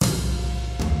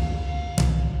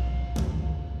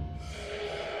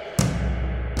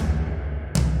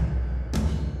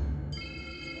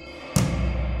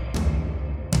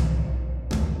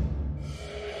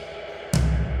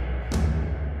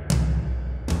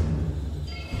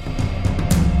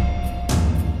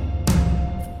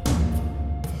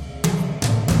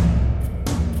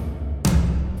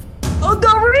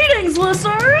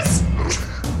listeners.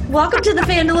 Welcome to the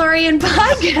Fandalorian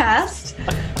podcast.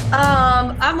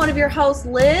 I'm one of your hosts,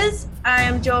 Liz. I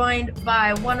am joined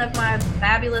by one of my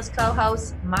fabulous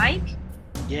co-hosts, Mike.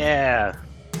 Yeah.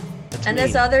 And me.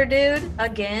 this other dude,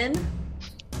 again,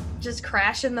 just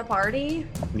crashing the party.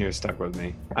 You're stuck with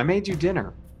me. I made you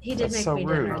dinner. He did That's make so me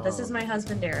rude. dinner. This is my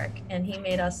husband, Derek, and he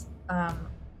made us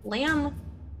lamb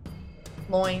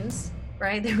loins,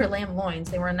 right? They were lamb loins.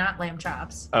 They were not lamb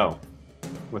chops. Oh,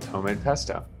 with homemade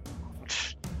pesto.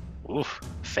 Oof,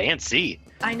 fancy.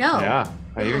 I know. Yeah,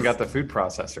 I even got the food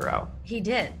processor out. He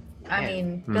did. I Man.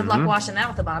 mean, good luck Mhm. washing that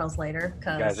with the bottles later. You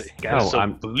Cause guys are so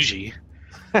I'm- bougie.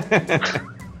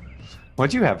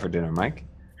 What'd you have for dinner, Mike?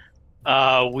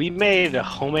 We made a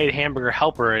homemade hamburger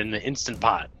helper in the Instant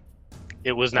Pot.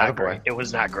 It was not Attaboy. great. It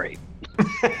was not great.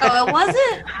 oh, it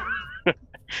wasn't.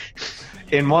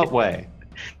 In what way?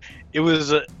 It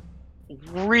was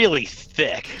really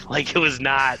thick. Like, it was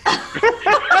not.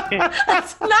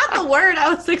 That's not the word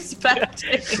I was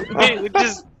expecting. It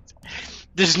just,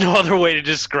 there's no other way to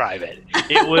describe it.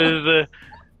 It was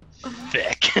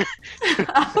thick.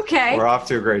 Okay. We're off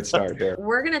to a great start there.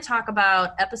 We're going to talk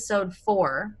about episode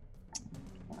 4.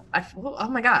 Oh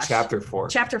my gosh. Chapter 4.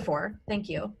 Chapter 4. Thank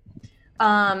you.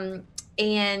 And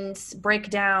break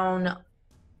down,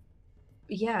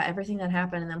 everything that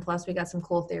happened. And then plus we got some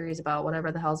cool theories about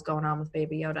whatever the hell's going on with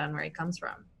Baby Yoda and where he comes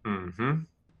from.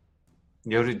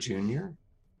 Yoda Jr.?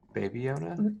 Baby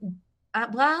Yoda?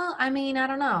 Well, I mean, I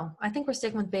don't know. I think we're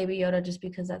sticking with Baby Yoda just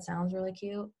because that sounds really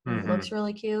cute. And It looks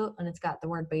really cute, and it's got the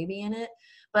word baby in it.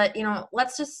 But,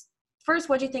 let's just... First,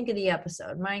 what'd you think of the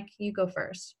episode? Mike, you go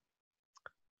first.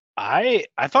 I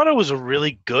thought it was a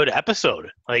really good episode.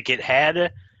 Like, it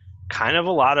had kind of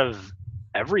a lot of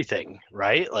everything,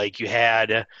 right? Like, you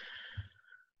had,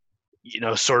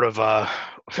 sort of a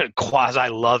quasi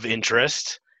love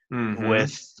interest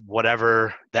with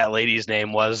whatever that lady's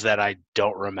name was that I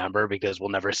don't remember because we'll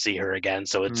never see her again,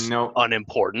 so it's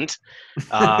unimportant.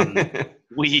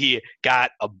 We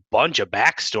got a bunch of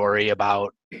backstory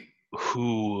about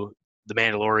who the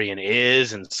Mandalorian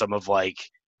is and some of, like,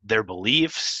 their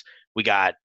beliefs. We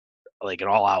got, like, an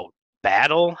all-out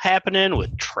battle happening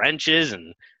with trenches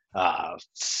and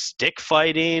stick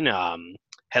fighting.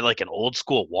 Had, like, an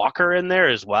old-school walker in there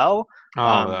as well.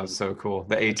 That was so cool.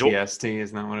 The ATST,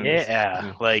 isn't that what it is?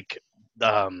 Yeah, like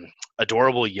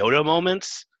adorable Yoda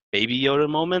moments, baby Yoda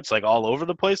moments, like all over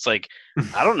the place. Like,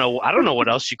 I don't know what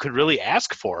else you could really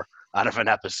ask for out of an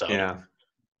episode. Yeah,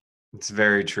 it's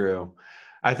very true.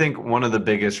 I think one of the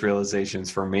biggest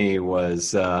realizations for me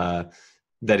was that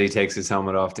he takes his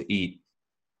helmet off to eat.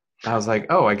 I was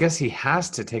like, I guess he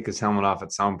has to take his helmet off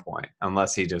at some point,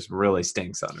 unless he just really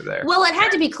stinks under there. Well, it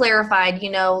had to be clarified,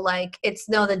 like,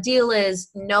 the deal is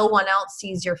no one else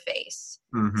sees your face.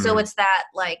 So it's that,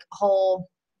 like, whole,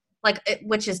 like,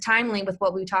 which is timely with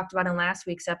what we talked about in last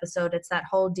week's episode. It's that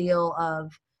whole deal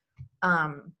of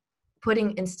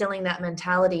instilling that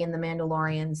mentality in the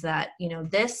Mandalorians that,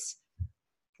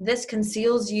 this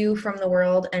conceals you from the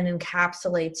world and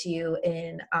encapsulates you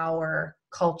in our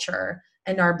culture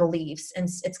and our beliefs. And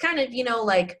it's kind of,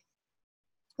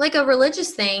 like a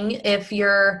religious thing. If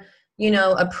you're,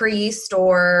 a priest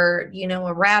or,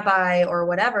 a rabbi or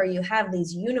whatever, you have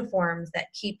these uniforms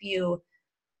that keep you,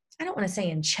 I don't want to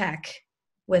say in check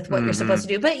with what you're supposed to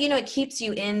do, but, it keeps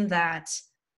you in that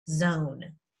zone,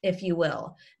 if you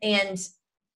will. And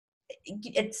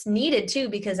it's needed too,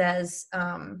 because as,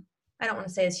 I don't want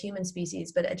to say as human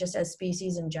species, but just as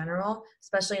species in general,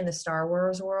 especially in the Star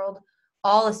Wars world,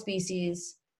 all the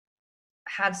species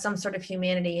have some sort of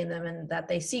humanity in them, and that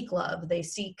they seek love, they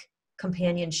seek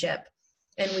companionship.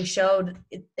 And they showed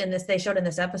in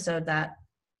this episode that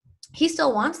he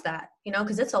still wants that,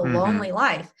 because it's a lonely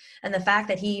life. And the fact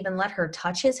that he even let her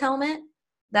touch his helmet,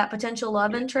 that potential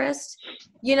love interest,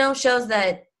 shows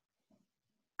that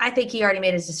I think he already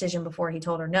made his decision before he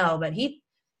told her no, but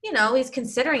he's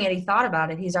considering it. He thought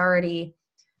about it. He's already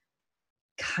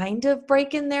kind of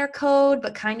breaking their code,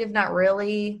 but kind of not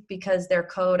really, because their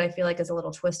code, I feel like, is a little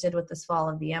twisted with this fall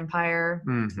of the Empire.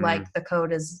 Like, the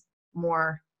code is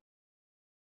more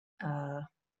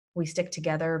we stick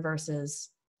together versus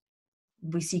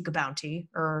we seek a bounty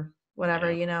or whatever,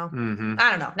 I don't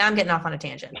know. Now I'm getting off on a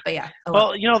tangent, but yeah.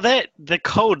 Well, that the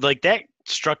code, like, that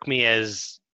struck me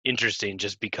as interesting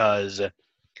just because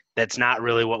that's not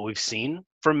really what we've seen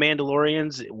from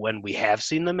Mandalorians when we have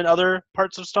seen them in other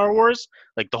parts of Star Wars.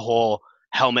 Like, the whole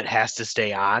helmet has to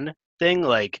stay on thing.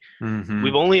 Like,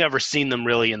 we've only ever seen them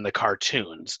really in the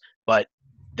cartoons, but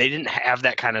they didn't have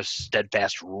that kind of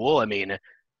steadfast rule. I mean,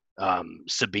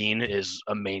 Sabine is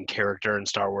a main character in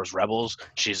Star Wars Rebels.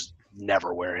 She's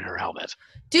never wearing her helmet.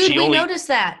 Dude, She we only- noticed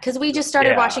that because we just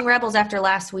started Yeah. watching Rebels after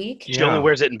last week. She only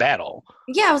wears it in battle.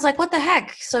 Yeah, I was like, what the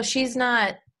heck? So she's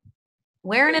not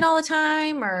wearing it all the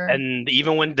time, or And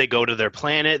even when they go to their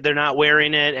planet, they're not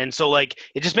wearing it. And so, like,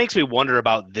 it just makes me wonder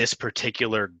about this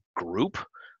particular group.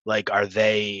 Like, are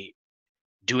they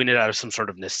doing it out of some sort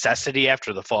of necessity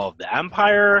after the fall of the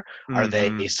Empire? Are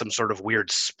they some sort of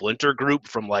weird splinter group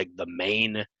from, like, the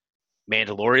main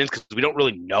Mandalorians? Because we don't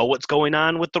really know what's going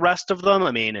on with the rest of them.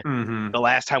 I mean, the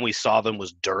last time we saw them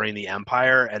was during the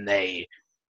Empire, and they,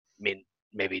 I mean,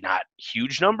 maybe not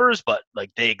huge numbers, but, like,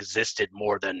 they existed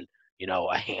more than, you know,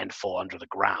 a handful under the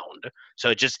ground.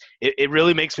 So it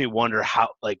really makes me wonder how,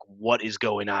 like, what is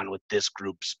going on with this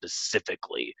group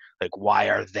specifically? Like, why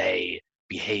are they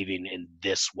behaving in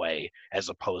this way as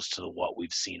opposed to what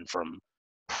we've seen from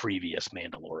previous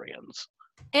Mandalorians?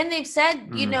 And they've said,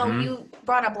 you know, you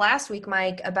brought up last week,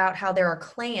 Mike, about how there are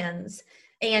clans.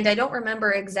 And I don't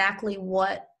remember exactly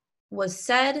what was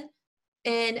said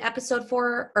in episode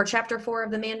 4 or chapter 4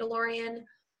 of The Mandalorian,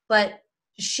 but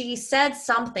she said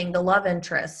something, the love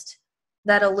interest,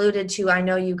 that alluded to, I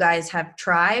know you guys have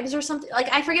tribes or something.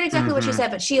 Like, I forget exactly what she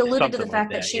said, but she alluded to the Something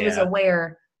fact like that that, she was yeah.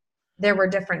 aware there were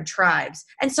different tribes.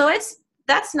 And so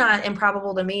that's not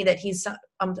improbable to me that he's a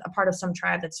part of some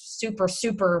tribe that's super,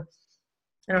 super,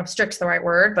 I don't know if strict's the right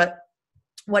word, but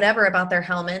whatever about their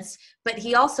helmets. But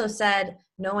he also said,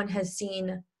 no one has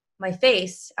seen my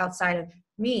face outside of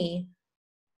me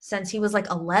since he was like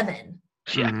 11.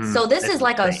 Yeah. So this That's is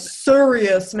like a insane.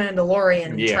 serious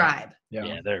Mandalorian Yeah. tribe.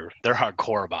 Yeah, they're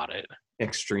hardcore about it.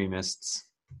 Extremists.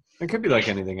 It could be like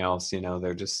anything else, you know,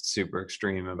 they're just super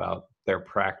extreme about their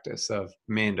practice of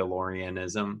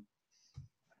Mandalorianism,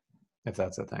 if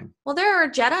that's a thing. Well, there are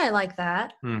Jedi like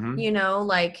that. Mm-hmm. You know,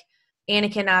 like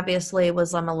Anakin obviously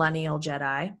was a millennial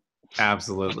Jedi,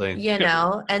 Absolutely. you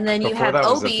know, and then you Before have that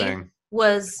was a Obi thing.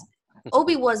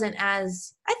 Obi wasn't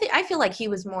as, I feel like he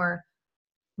was more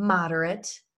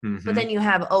moderate, Mhm. but then you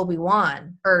have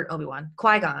Qui-Gon,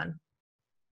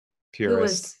 who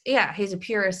was, Purist. he's a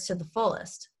purist to the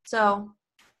fullest. So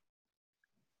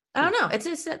I don't know.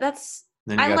 That's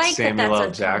Then you I got like that Samuel that's a L.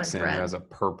 common Jackson who thread. has a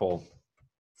purple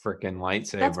freaking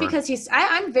lightsaber. That's because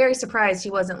I'm very surprised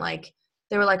he wasn't like,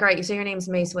 they were like, all right, you say your name's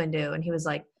Mace Windu. And he was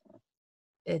like,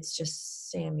 it's just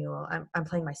Samuel. I'm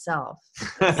playing myself.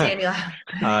 Samuel.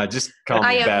 Just call me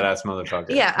I am- badass motherfucker.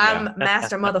 Yeah, I'm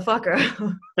master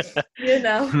motherfucker. You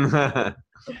know?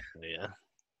 Yeah.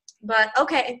 But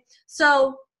okay.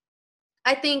 So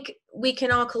I think we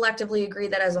can all collectively agree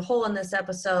that as a whole in this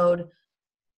episode,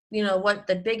 you know, what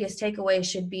the biggest takeaway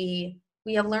should be,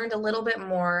 we have learned a little bit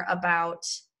more about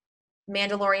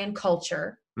Mandalorian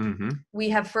culture. Mm-hmm. We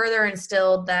have further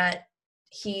instilled that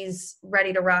he's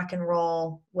ready to rock and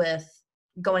roll with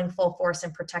going full force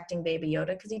and protecting Baby Yoda,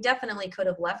 because he definitely could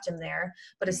have left him there.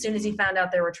 But as soon as he found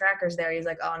out there were trackers there, he's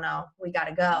like, oh no, we got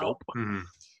to go. Nope. Mm-hmm.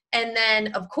 And then,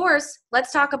 of course,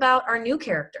 let's talk about our new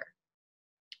character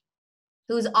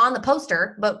who's on the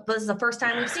poster, but this is the first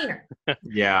time we've seen her.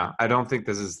 Yeah, I don't think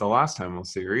this is the last time we'll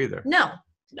see her either. No.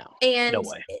 No. And No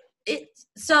way.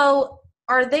 So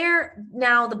are there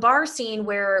now the bar scene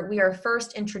where we are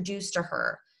first introduced to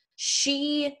her?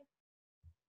 She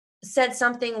said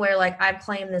something where like, I've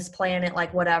claimed this planet,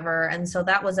 like whatever. And so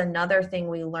that was another thing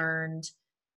we learned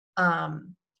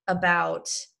about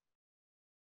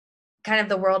kind of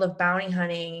the world of bounty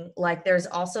hunting. Like there's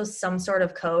also some sort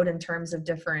of code in terms of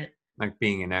different. Like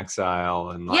being in exile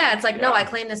and Yeah, it's like, no, I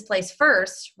claimed this place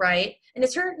first, right? And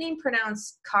is her name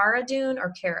pronounced Cara Dune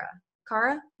or Kara?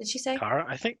 Cara? Did she say? Kara?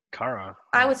 I think Kara.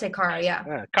 I would say Cara, yeah.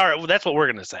 Yeah, Kara. Well, that's what we're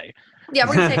gonna say. Yeah,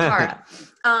 we're gonna say Cara.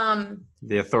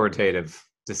 The authoritative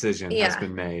decision has Yeah.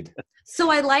 been made. So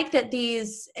I like that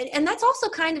these, and that's also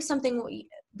kind of something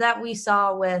that we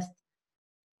saw with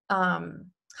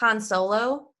Han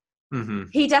Solo. Mm-hmm.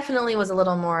 He definitely was a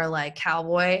little more like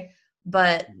cowboy,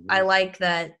 but I like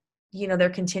that, you know, they're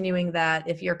continuing that.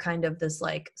 If you're kind of this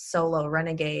like solo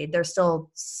renegade, there's still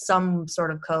some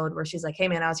sort of code where she's like, hey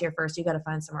man, I was here first. You got to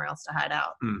find somewhere else to hide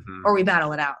out, Mm-hmm. or we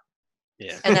battle it out.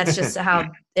 Yeah. And that's just how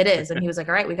it is. And he was like,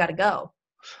 all right, we got to go.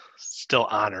 Still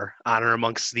honor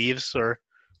amongst thieves, or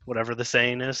whatever the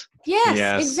saying is.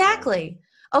 Yes, exactly.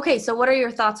 Okay, so what are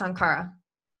your thoughts on Cara?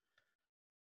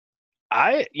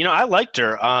 I liked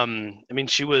her. I mean,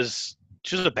 she was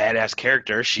a badass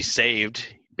character. She saved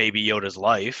Baby Yoda's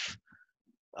life.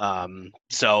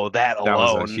 So that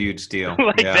alone, was a huge deal.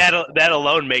 like Yeah. that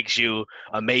alone makes you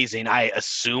amazing. I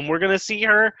assume we're gonna see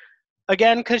her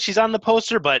again because she's on the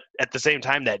poster, but at the same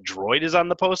time, that droid is on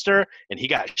the poster and he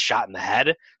got shot in the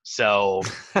head. So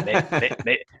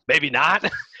maybe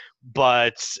not.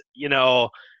 But you know,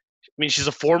 mean, she's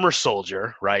a former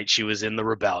soldier, right? She was in the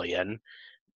rebellion.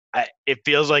 It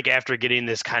feels like after getting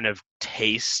this kind of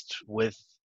taste with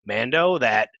Mando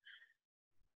that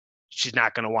she's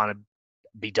not going to want to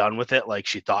be done with it like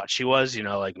she thought she was.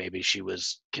 Like maybe she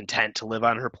was content to live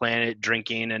on her planet,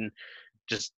 drinking and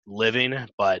just living,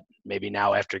 but maybe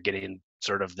now after getting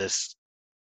sort of this,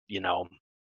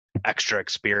 extra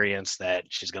experience that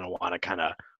she's going to want to kind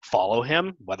of follow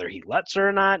him, whether he lets her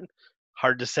or not.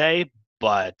 Hard to say,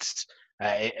 but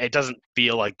it doesn't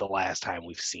feel like the last time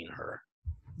we've seen her.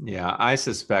 Yeah, I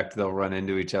suspect they'll run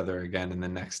into each other again, and the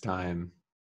next time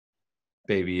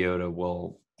Baby Yoda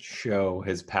will show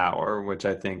his power, which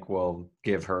I think will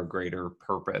give her greater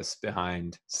purpose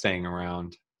behind staying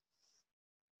around.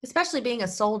 Especially being a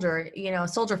soldier, a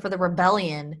soldier for the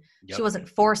rebellion. Yep. She wasn't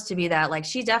forced to be that. Like,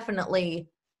 she definitely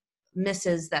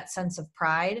misses that sense of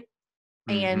pride.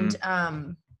 And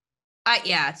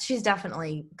she's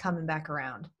definitely coming back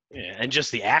around. Yeah, and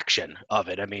just the action of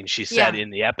it. I mean, she said in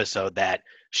the episode that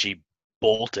she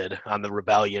bolted on the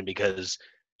rebellion because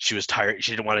she was tired.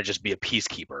 She didn't want to just be a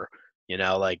peacekeeper.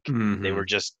 They were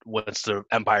just, once the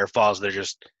Empire falls, they're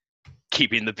just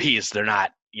keeping the peace. They're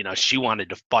not, she wanted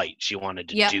to fight. She wanted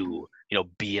to do,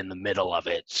 be in the middle of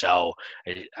it. So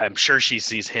I'm sure she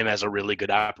sees him as a really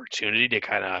good opportunity to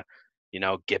kind of,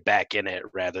 get back in it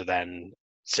rather than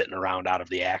sitting around out of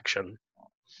the action.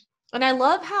 And I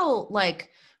love how,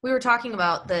 we were talking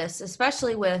about this,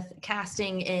 especially with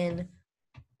casting in,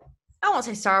 I won't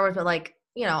say Star Wars, but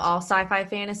all sci-fi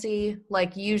fantasy.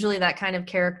 Usually that kind of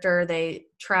character, they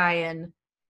try and,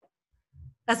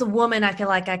 as a woman, I feel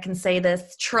like I can say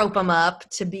this, trope them up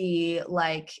to be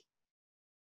I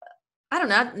don't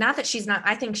know, not that she's not,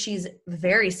 I think she's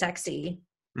very sexy,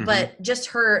 but just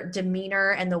her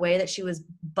demeanor and the way that she was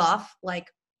buff,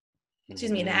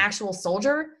 an actual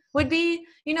soldier would be,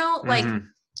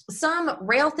 some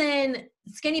rail thin,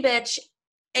 skinny bitch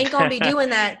ain't gonna be doing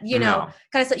that,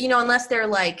 kind of stuff, unless they're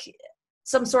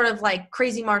some sort of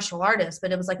crazy martial artist.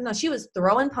 But it was no, she was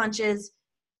throwing punches,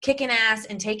 kicking ass,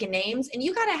 and taking names, and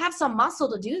you got to have some muscle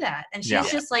to do that. And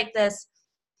she's just this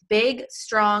big,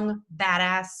 strong,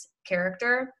 badass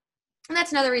character. And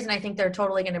that's another reason I think they're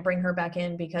totally going to bring her back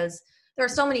in, because there are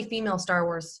so many female Star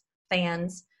Wars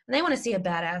fans, and they want to see a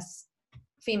badass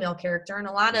female character. And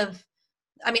a lot of,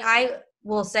 I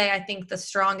will say, I think the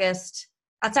strongest,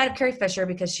 outside of Carrie Fisher,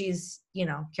 because she's,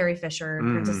 Carrie Fisher,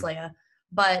 Princess Leia,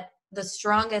 but the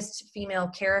strongest female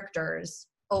characters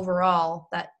overall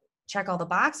that check all the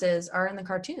boxes are in the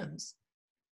cartoons.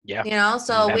 Yeah.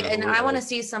 So I want to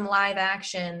see some live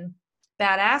action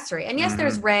badassery. And yes,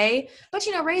 there's Rey, but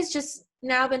Rey's just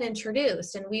now been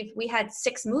introduced, and we had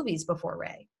 6 movies before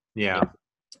Rey. Yeah.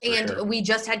 And we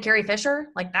just had Carrie Fisher.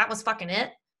 That was fucking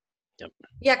it. Yep.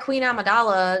 Yeah, Queen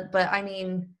Amidala, but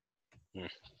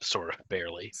sort of,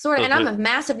 barely. Sort of, and I'm a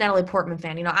massive Natalie Portman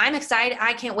fan. I'm excited.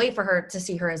 I can't wait for her to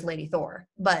see her as Lady Thor.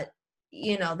 But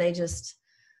they just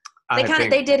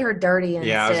they did her dirty.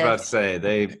 And I was about to say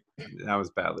that was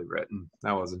badly written.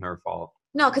 That wasn't her fault.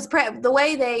 No, because the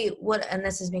way they would, and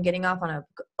this has been getting off on a.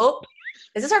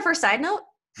 Is this our first side note?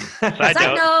 Side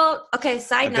note. Okay,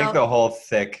 side note. I think the whole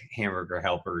thick hamburger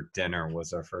helper dinner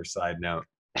was our first side note.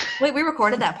 Wait, we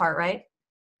recorded that part, right?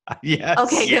 Yes.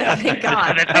 Okay, good. Thank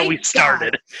God. That's how we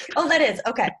started. Oh, that is.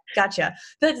 Okay, gotcha.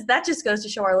 That just goes to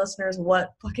show our listeners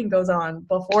what fucking goes on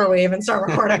before we even start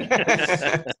recording.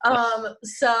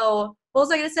 So what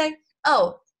was I going to say?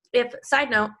 Oh, side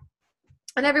note,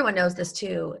 and everyone knows this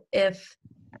too, if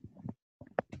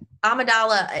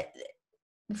Amidala,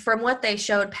 from what they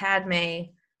showed Padme,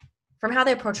 from how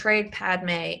they portrayed Padme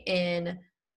in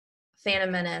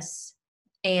Phantom Menace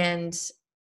and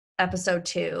Episode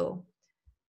 2,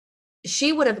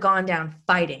 she would have gone down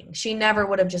fighting. She never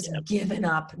would have just given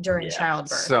up during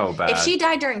childbirth. So bad. If she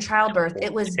died during childbirth,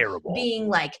 it was terrible.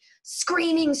 Being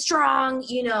screaming strong,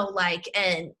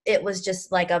 and it was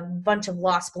just a bunch of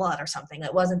lost blood or something.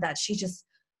 It wasn't that she just,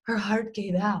 her heart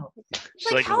gave out.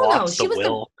 She hell no. She was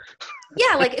will.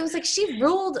 It was she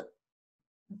ruled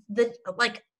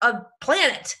a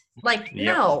planet.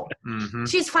 No,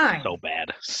 she's fine.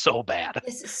 So bad.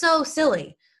 This is so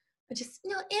silly. But just,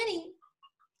 Annie,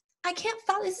 I can't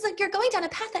follow. This is you're going down a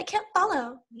path I can't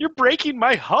follow. You're breaking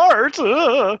my heart.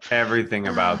 Everything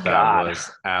about that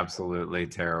was absolutely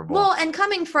terrible. Well, and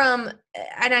coming from,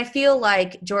 and I feel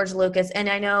like George Lucas, and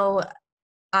I know,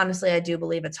 honestly, I do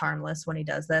believe it's harmless when he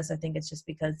does this. I think it's just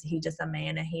because he's just a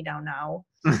man and he don't know.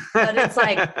 But it's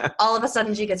all of a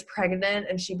sudden she gets pregnant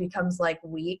and she becomes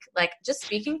weak. Just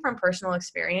speaking from personal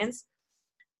experience,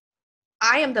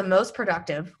 I am the most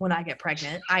productive when I get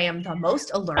pregnant. I am the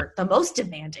most alert, the most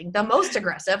demanding, the most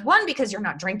aggressive. One, because you're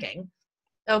not drinking.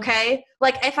 Okay?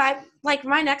 Like if I like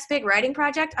my next big writing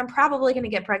project, I'm probably going to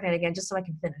get pregnant again just so I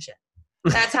can finish it.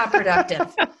 That's how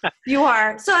productive you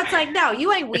are. So it's like, no,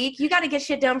 you ain't weak. You got to get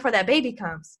shit done before that baby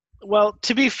comes. Well,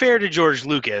 to be fair to George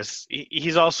Lucas,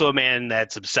 he's also a man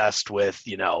that's obsessed with,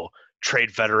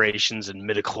 trade federations and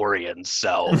midichlorians.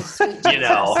 So, Oh, sweet you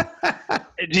know,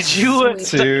 Jesus. did you?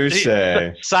 Sweet.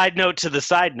 Touche. Side note to the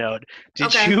side note. Did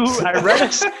Okay. you?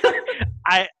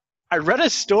 I read a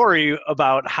story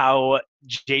about how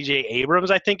J.J.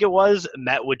 Abrams, I think it was,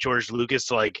 met with George Lucas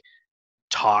to like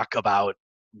talk about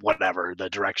whatever the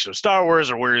direction of Star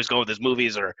Wars or where he was going with his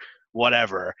movies or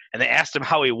whatever, and they asked him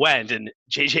how he went, and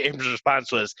J.J. Abrams' response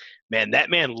was, "Man, that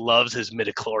man loves his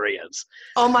midichlorians."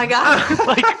 Oh my God.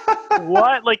 Like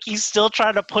what? Like he's still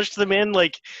trying to push them in.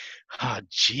 Like, oh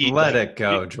gee, Let like, it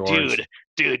go, George.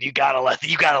 dude, you gotta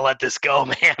let this go,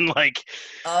 man. Like,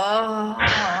 Oh,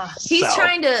 he's so,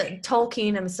 trying to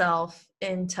Tolkien himself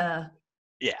into.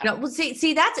 yeah. Well,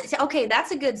 see, that's okay.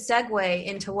 That's a good segue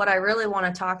into what I really want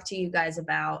to talk to you guys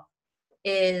about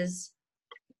is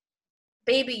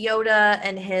Baby Yoda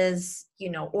and his,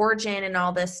 origin and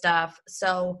all this stuff.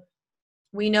 So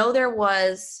we know there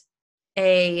was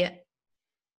a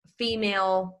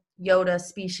female Yoda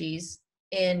species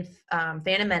in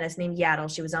Phantom Menace named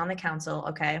Yaddle. She was on the council.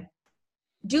 Okay.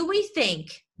 Do we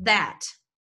think that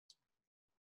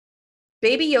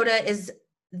Baby Yoda is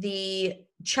the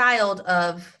child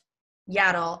of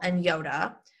Yaddle and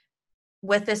Yoda?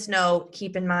 With this note,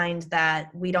 keep in mind that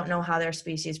we don't know how their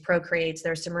species procreates.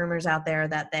 There's some rumors out there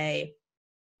that they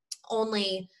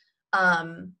only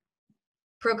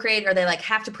procreate, or they like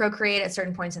have to procreate at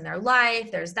certain points in their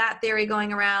life. There's that theory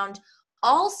going around.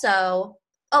 Also,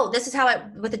 this is how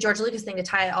with the George Lucas thing, to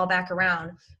tie it all back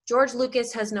around, George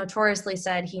Lucas has notoriously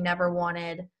said he never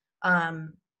wanted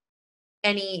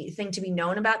anything to be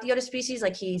known about the Yoda species.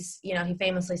 Like he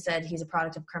famously said he's a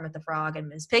product of Kermit the Frog and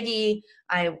Ms. Piggy.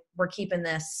 We're keeping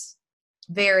this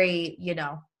very,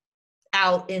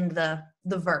 out in the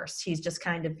verse. He's just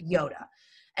kind of Yoda.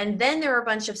 And then there were a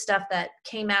bunch of stuff that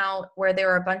came out where there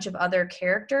were a bunch of other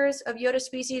characters of Yoda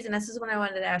species. And this is when I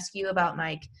wanted to ask you about,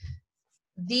 Mike.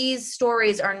 These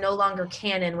stories are no longer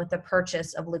canon with the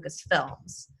purchase of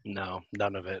Lucasfilms. No,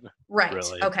 none of it. Right.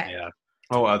 Really. Okay. Yeah.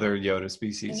 Oh, other Yoda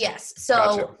species. Yes. So,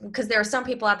 Gotcha. because there are some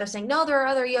people out there saying, no, there are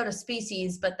other Yoda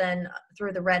species, but then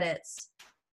through the Reddits,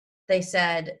 they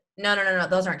said, no,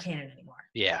 those aren't canon anymore.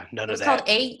 Yeah, none It was of that. called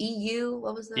AEU.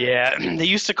 What was that? Yeah, they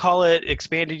used to call it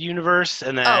Expanded Universe,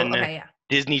 and then yeah.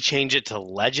 Disney changed it to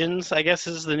Legends, I guess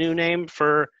is the new name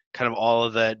for kind of all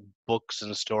of the books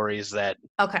and stories that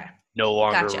Okay. no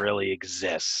longer Gotcha. really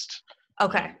exist.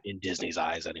 Okay. In Disney's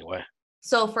eyes, anyway.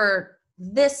 So for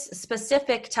this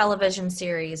specific television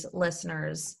series,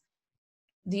 listeners,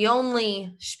 the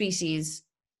only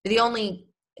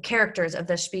characters of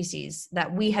this species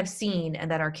that we have seen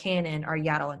and that are canon are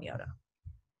Yaddle and Yoda.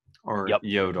 Or Yep.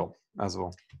 Yodel as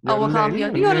well. Oh, we'll call them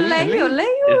Yodel.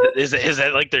 Is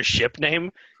that like their ship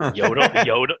name? Yodel?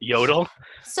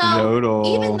 So Yodel.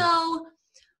 even though,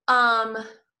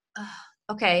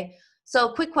 okay. So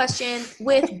quick question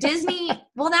with Disney.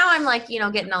 Well, now I'm like,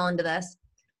 getting all into this.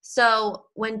 So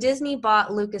when Disney bought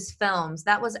Lucasfilms,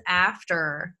 that was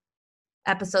after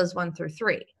episodes 1 through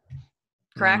 3,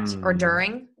 correct? Or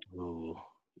during? Ooh.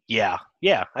 Yeah.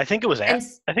 I think it was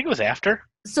after.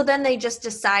 So then they just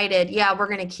decided, we're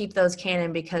going to keep those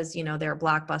canon because they're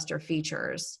blockbuster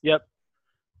features. Yep.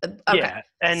 Okay. Yeah.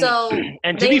 And so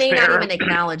and to they be may fair, not even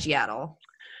acknowledge Yaddle.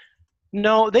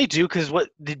 No, they do, because what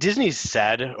the Disney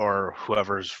said, or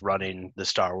whoever's running the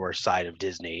Star Wars side of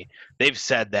Disney, they've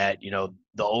said that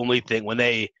the only thing when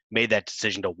they made that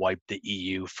decision to wipe the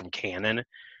EU from canon,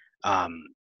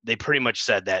 they pretty much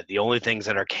said that the only things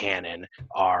that are canon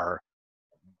are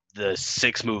the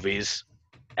 6 movies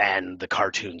and the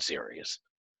cartoon series.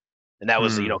 And that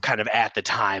was, kind of at the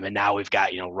time. And now we've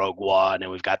got, Rogue One,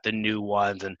 and we've got the new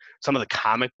ones and some of the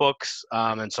comic books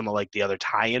and some of like the other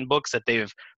tie-in books that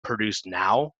they've produced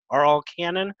now are all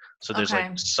canon. So there's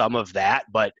like some of that.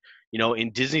 But,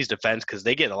 in Disney's defense, because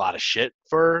they get a lot of shit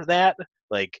for that,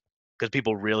 like because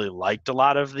people really liked a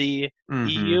lot of the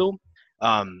EU.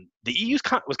 The EU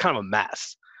was kind of a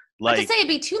mess. Like, to say it'd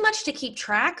be too much to keep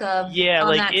track of on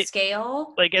like that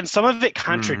scale. Like, and some of it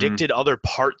contradicted other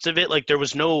parts of it. Like there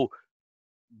was no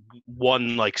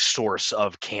one like source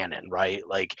of canon, right?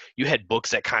 Like you had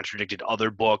books that contradicted other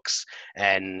books,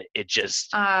 and it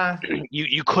just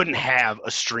you couldn't have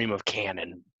a stream of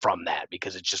canon from that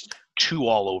because it's just too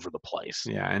all over the place.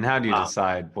 Yeah, and how do you Um,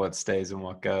 decide what stays and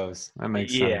what goes? That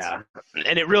makes sense. Yeah,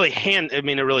 and it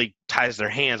really ties their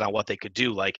hands on what they could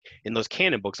do. Like in those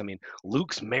canon books, I mean,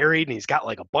 Luke's married and he's got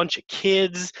like a bunch of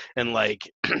kids, and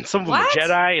like some of them are What?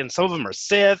 Jedi and some of them are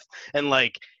Sith, and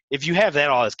like if you have that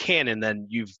all as canon, then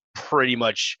you've pretty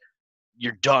much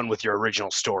you're done with your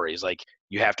original stories. Like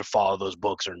you have to follow those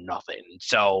books or nothing.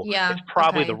 So Yeah, it's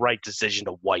probably the okay. right decision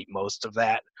to wipe most of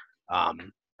that.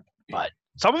 But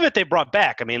some of it they brought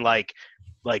back. I mean, like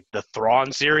the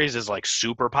Thrawn series is like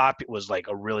was like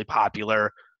a really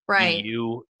popular Right.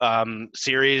 EU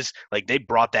series. Like they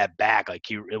brought that back. Like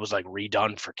it was like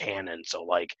redone for canon, so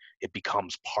like it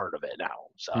becomes part of it now.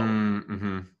 So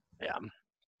Mm-hmm. yeah.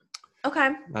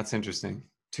 Okay. That's interesting.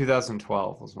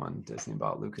 2012 was when Disney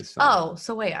bought Lucasfilm. Oh,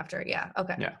 so way after. Yeah.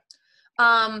 Okay. Yeah.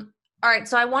 All right.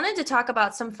 So I wanted to talk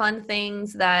about some fun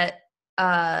things that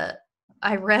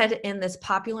I read in this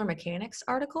Popular Mechanics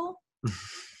article.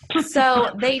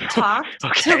 So they talked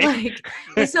to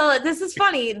so this is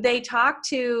funny. They talked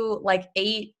to like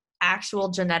 8 actual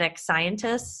genetic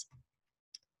scientists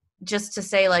just to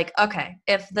say like, okay,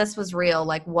 if this was real,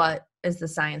 like what is the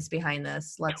science behind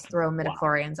this? Let's throw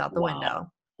midichlorians out the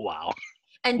window. Wow.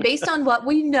 And based on what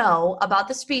we know about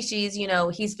the species, you know,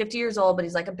 he's 50 years old, but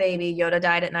he's like a baby. Yoda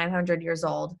died at 900 years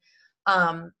old.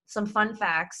 Some fun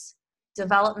facts.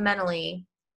 Developmentally,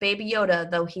 Baby Yoda,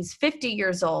 though he's 50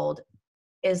 years old,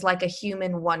 is like a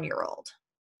human 1-year-old.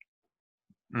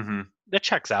 Mm-hmm. That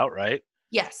checks out, right?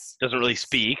 Yes. Doesn't really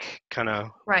speak, kind of.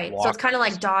 Right. So it's kind of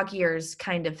like dog years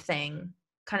kind of thing,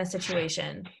 kind of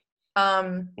situation.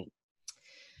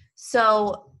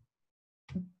 So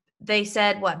they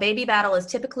said baby battle is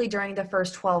typically during the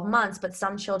first 12 months, but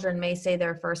some children may say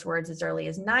their first words as early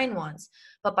as 9 months.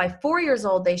 But by 4 years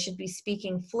old, they should be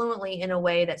speaking fluently in a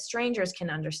way that strangers can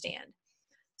understand.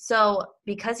 So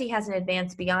because he has an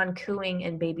advance beyond cooing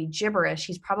and baby gibberish,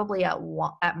 he's probably at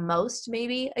most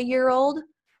maybe a year old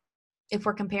if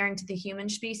we're comparing to the human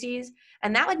species.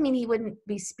 And that would mean he wouldn't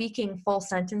be speaking full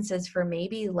sentences for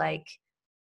maybe like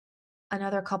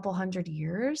another couple hundred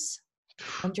years.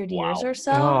 100 years or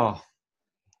so. Oh,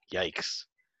 yikes.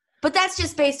 But that's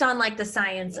just based on like the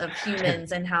science of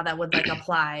humans and how that would like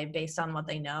apply based on what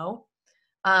they know,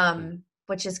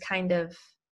 which is kind of,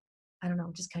 I don't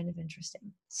know, just kind of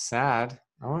interesting. Sad.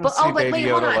 I want to see Baby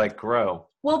Yoda like grow.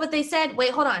 Well, but they said,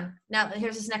 wait, hold on. Now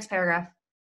here's this next paragraph.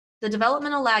 The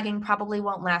developmental lagging probably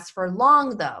won't last for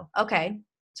long though. Okay,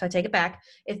 so I take it back.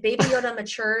 If Baby Yoda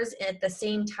matures at the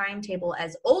same timetable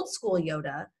as old school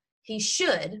Yoda, he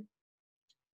should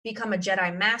become a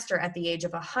Jedi Master at the age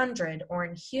of 100, or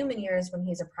in human years when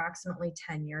he's approximately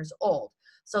 10 years old.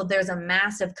 So there's a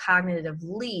massive cognitive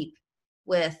leap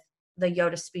with the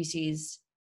Yoda species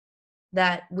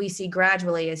that we see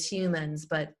gradually as humans,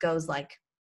 but goes like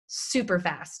super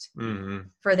fast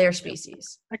for their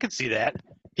species. I could see that.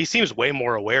 He seems way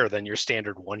more aware than your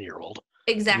standard 1-year-old.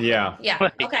 Exactly. Yeah.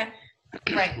 Okay.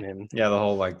 Right. Yeah, the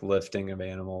whole like lifting of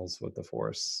animals with the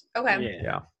Force. Okay.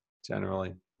 Yeah.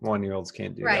 Generally, 1-year-olds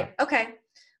can't do that. Right. Okay.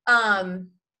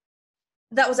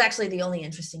 That was actually the only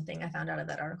interesting thing I found out of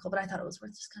that article, but I thought it was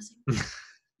worth discussing.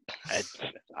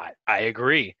 I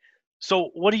agree.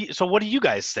 So what do you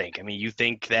guys think? I mean, you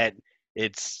think that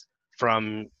it's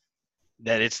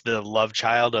the love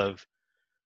child of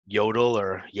Yodel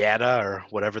or Yada or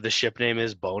whatever the ship name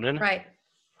is, Bonin? Right.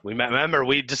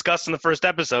 We discussed in the first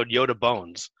episode Yoda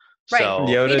bones. Right. So,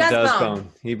 Yoda does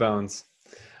bone. He bones.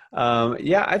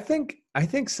 Yeah, I think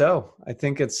so. I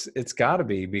think it's got to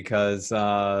be because,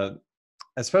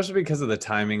 especially because of the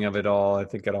timing of it all. I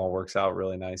think it all works out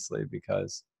really nicely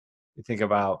because you think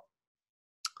about.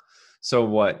 So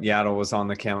what? Yaddle was on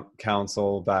the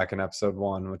council back in episode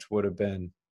 1, which would have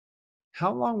been.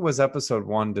 How long was episode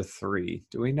 1 to 3?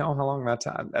 Do we know how long that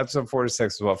time? Episode 4 to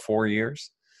 6 was what, 4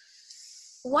 years?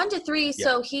 1 to 3.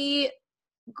 Yeah.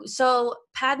 So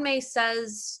Padme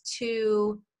says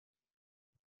to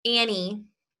Annie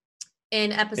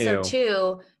in episode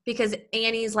 2, because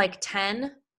Annie's like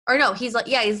 10, or no, he's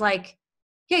like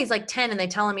 10, and they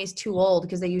tell him he's too old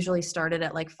because they usually started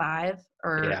at like 5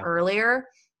 or earlier.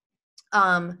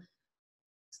 And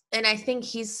I think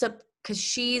because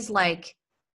she's like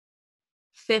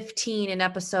 15 in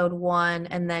episode 1,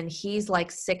 and then he's like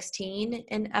 16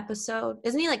 in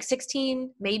isn't he like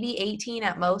 16, maybe 18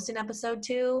 at most in episode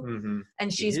 2? Mm-hmm.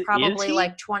 And she's probably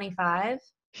like 25.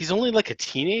 He's only like a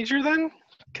teenager then?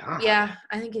 God. Yeah,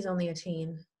 I think he's only a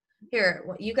teen. Here,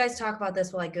 you guys talk about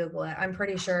this while I Google it. I'm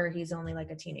pretty sure he's only like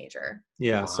a teenager.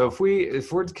 Yeah, so if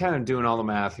we're kind of doing all the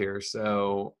math here,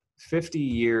 so 50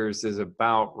 years is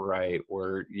about right.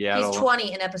 Where He's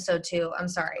 20 in episode 2. I'm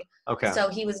sorry. Okay. So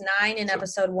he was 9 in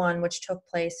episode 1, which took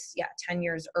place 10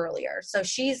 years earlier. So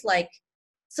she's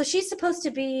supposed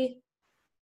to be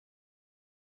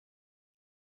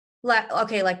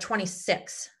like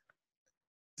 26.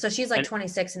 So she's like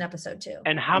 26 in episode 2.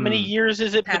 And how many years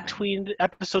is it between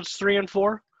episodes 3 and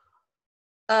 4?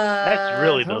 That's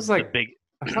really the big.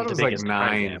 I thought it was like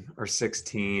 9 or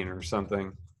 16 or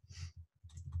something.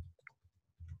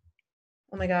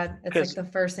 Oh my God. It's like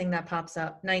the first thing that pops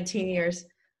up. 19 years.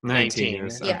 19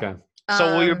 years. Yeah. Okay.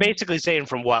 So you're basically saying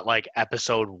from what, like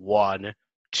episode 1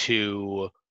 to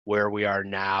where we are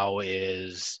now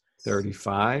is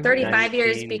 35? 35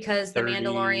 years because The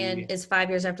Mandalorian is 5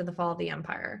 years after the fall of the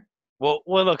Empire. Well,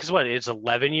 look, because what? It's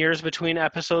 11 years between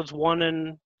episodes 1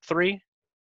 and 3?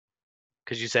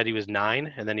 Because you said he was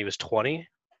 9 and then he was 20?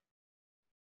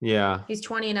 Yeah. He's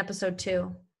 20 in episode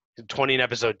 2. 20 in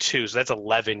episode 2, so that's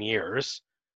 11 years.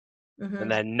 Mm-hmm.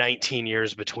 And then 19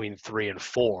 years between 3 and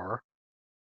 4.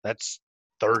 That's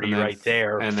 30 right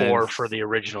there. And 4 for the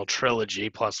original trilogy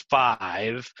plus 5.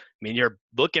 I mean, you're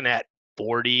looking at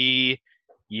 40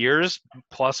 years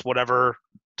plus whatever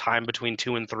time between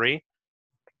 2 and 3.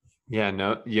 Yeah,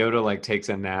 no, Yoda like takes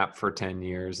a nap for 10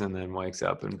 years and then wakes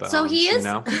up and bones. So he is.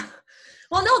 You know?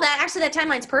 Well, no, that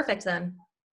timeline's perfect then.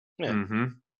 Yeah. Mm-hmm.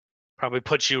 Probably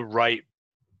puts you right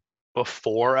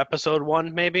before episode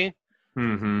 1, maybe.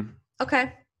 Mm-hmm.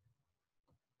 Okay.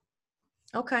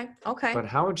 But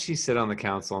how would she sit on the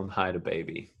council and hide a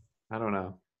baby? I don't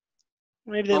know.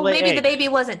 Maybe the baby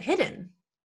wasn't hidden.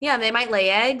 Yeah, they might lay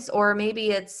eggs, or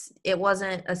maybe it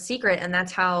wasn't a secret, and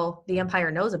that's how the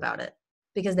Empire knows about it,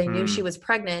 because they knew she was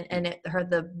pregnant, and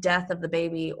the death of the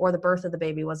baby or the birth of the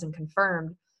baby wasn't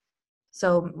confirmed.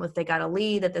 So if they got a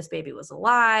lead that this baby was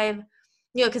alive,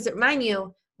 because remind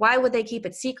you, why would they keep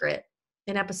it secret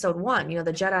in episode 1?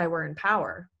 The Jedi were in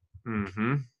power.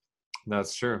 Mm-hmm.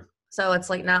 That's true. So it's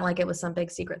like not like it was some big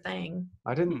secret thing.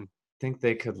 I didn't think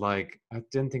they could I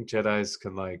didn't think Jedis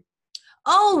could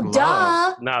Oh, love.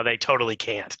 duh. No, they totally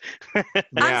can't. Yeah,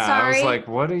 I'm sorry. I was like,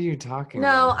 what are you talking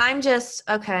about? No, I'm just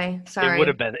okay. Sorry.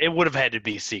 It would have had to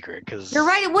be secret because you're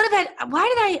right. It would have had.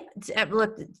 Why did I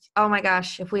look? Oh my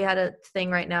gosh! If we had a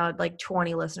thing right now, like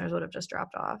 20 listeners would have just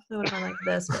dropped off. It would have been like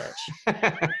this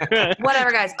bitch.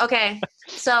 Whatever, guys. Okay,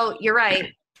 so you're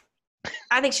right.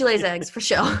 I think she lays eggs for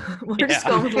sure. We're just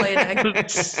going with laid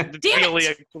eggs. Damn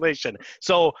it! Explanation.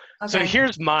 So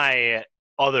here's my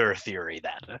other theory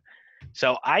then.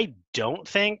 So I don't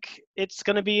think it's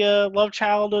going to be a love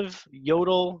child of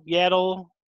Yaddle.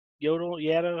 I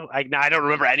don't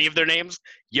remember any of their names.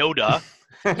 Yoda.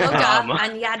 And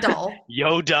Yaddle.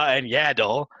 Yoda and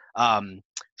Yaddle.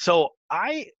 So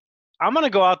I'm going to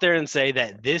go out there and say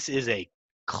that this is a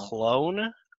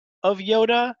clone of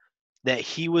Yoda that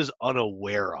he was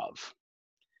unaware of.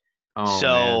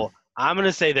 Man. I'm going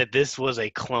to say that this was a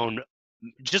clone,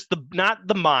 just not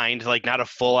the mind, like not a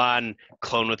full-on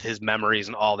clone with his memories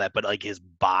and all that, but like his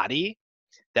body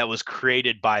that was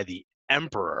created by the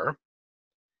Emperor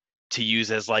to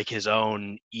use as like his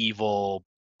own evil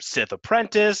Sith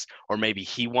apprentice, or maybe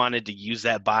he wanted to use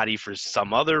that body for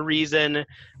some other reason.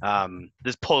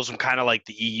 This pulls from kind of like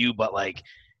the EU, but like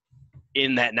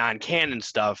in that non-canon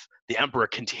stuff, the Emperor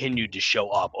continued to show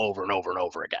up over and over and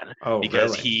over again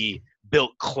because he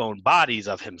built clone bodies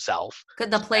of himself.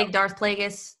 Could the Darth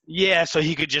Plagueis? Yeah, so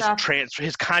he could just transfer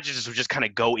his consciousness would just kind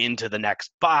of go into the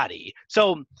next body.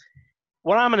 So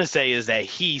what I'm going to say is that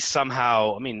he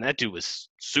somehow, that dude was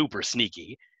super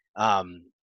sneaky.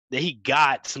 That he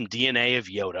got some DNA of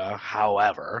Yoda,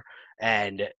 however,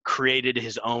 and created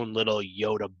his own little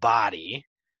Yoda body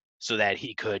so that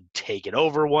he could take it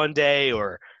over one day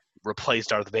or replace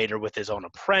Darth Vader with his own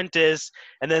apprentice.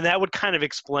 And then that would kind of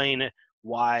explain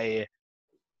why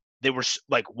they were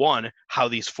like, how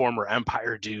these former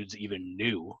Empire dudes even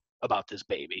knew about this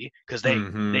baby, because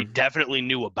they definitely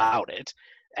knew about it,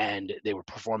 and they were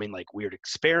performing like weird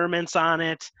experiments on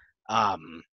it.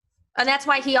 And that's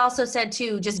why he also said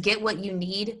too, just get what you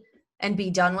need and be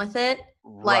done with it.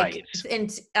 Right. Like,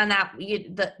 and that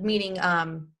meaning,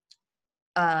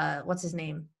 what's his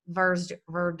name?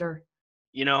 Verder.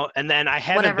 And then I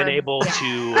haven't been able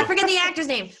to... I forget the actor's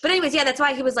name. But anyways, that's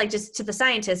why he was like, just to the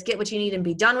scientists, get what you need and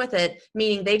be done with it,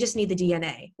 meaning they just need the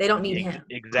DNA. They don't need him.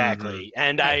 Exactly.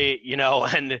 And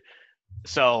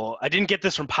so I didn't get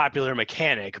this from Popular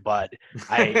Mechanic, but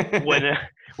when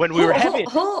we were having...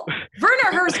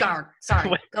 Werner Herzog.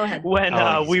 Sorry, go ahead.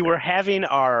 When we were having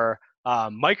our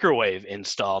microwave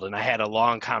installed, and I had a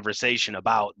long conversation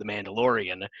about The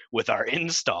Mandalorian with our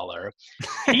installer.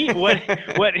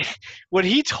 What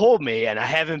he told me, and I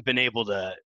haven't been able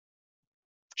to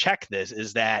check this,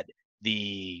 is that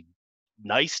the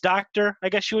nice doctor, I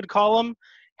guess you would call him,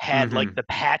 had like the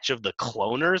patch of the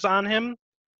cloners on him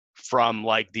from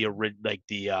like the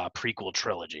prequel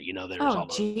trilogy. You know, there's all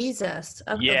those. Jesus.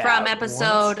 Okay. Yeah, From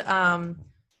episode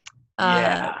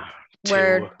yeah,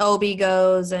 where Obi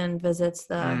goes and visits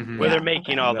the where they're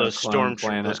making all those clone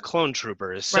those clone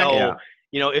troopers. Right. So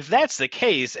you know, if that's the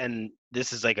case, and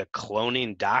this is like a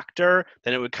cloning doctor,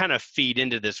 then it would kind of feed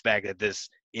into this fact that this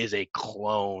is a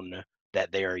clone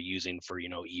that they are using for, you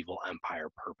know, evil empire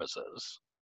purposes.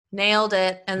 Nailed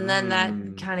it. And then that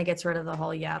kind of gets rid of the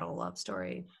whole Yaddle love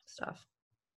story stuff.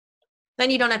 Then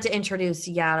you don't have to introduce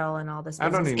Yaddle and all this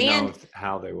business. I don't even know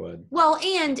how they would. Well,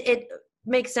 and it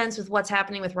makes sense with what's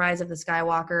happening with Rise of the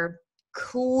Skywalker.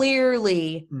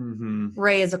 Clearly,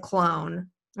 Rey is a clone.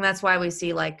 And that's why we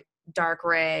see like Dark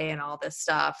Rey and all this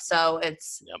stuff. So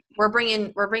it's we're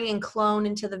bringing clone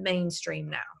into the mainstream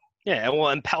now. Yeah, well,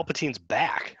 and Palpatine's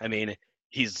back. I mean,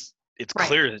 it's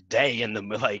clear as day, and the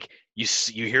like you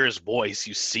hear his voice,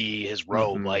 you see his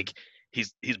robe, like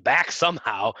he's back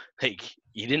somehow. Like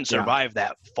he didn't survive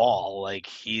that fall. Like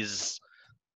he's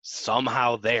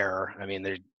somehow there. I mean,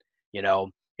 they're, you know,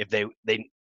 if they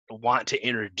want to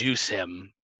introduce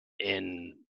him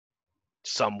in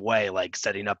some way, like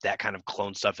setting up that kind of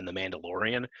clone stuff in The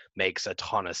Mandalorian makes a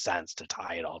ton of sense to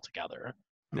tie it all together.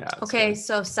 Yeah. Okay, good.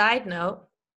 so side note,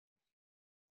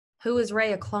 who is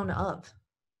Rey a clone of?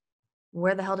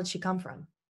 Where the hell did she come from?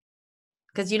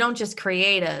 Because you don't just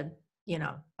create a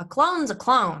clone's a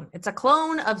clone. It's a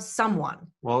clone of someone.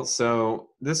 Well, so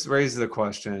this raises the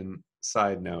question,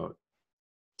 side note.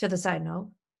 To the side note.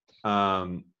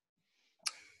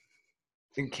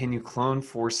 Can you clone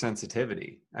force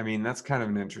sensitivity? I mean, that's kind of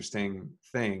an interesting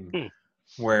thing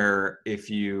where if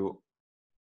you,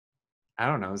 I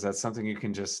don't know, is that something you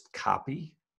can just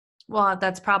copy? Well,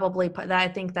 that's probably, I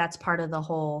think that's part of the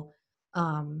whole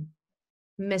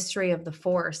mystery of the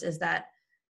force, is that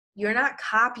you're not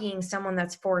copying someone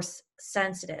that's force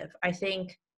sensitive. I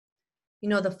think, you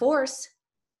know, the force,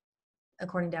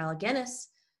 according to Alec Guinness,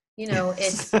 you know,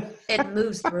 it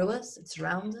moves through us, it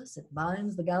surrounds us, it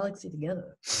binds the galaxy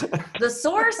together.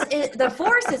 The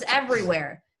force is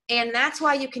everywhere, and that's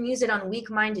why you can use it on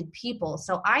weak-minded people.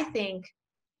 So I think,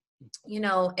 you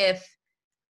know, if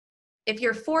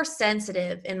you're force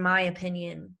sensitive, in my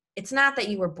opinion, it's not that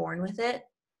you were born with it.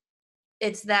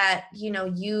 It's that, you know,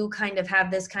 you kind of have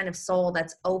this kind of soul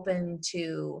that's open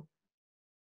to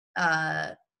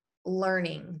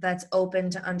learning, that's open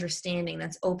to understanding,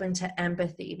 that's open to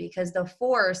empathy, because the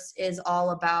force is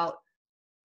all about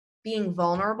being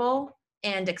vulnerable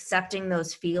and accepting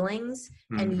those feelings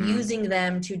and using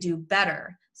them to do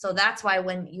better. So that's why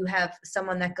when you have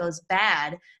someone that goes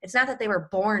bad, it's not that they were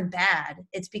born bad.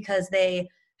 It's because they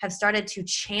have started to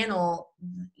channel,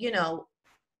 you know,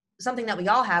 something that we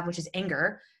all have, which is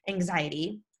anger,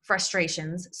 anxiety,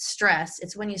 frustrations, stress.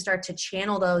 It's when you start to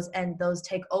channel those and those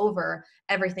take over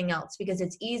everything else, because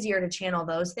it's easier to channel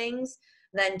those things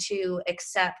than to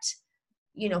accept,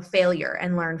 you know, failure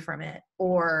and learn from it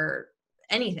or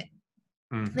anything.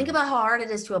 Think about how hard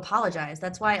it is to apologize.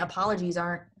 That's why apologies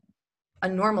aren't a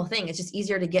normal thing. It's just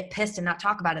easier to get pissed and not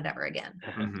talk about it ever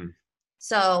again.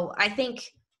 So I think,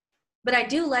 but I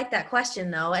do like that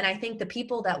question though. And I think the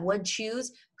people that would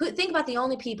choose, think about the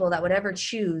only people that would ever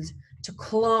choose to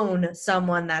clone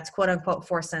someone that's quote unquote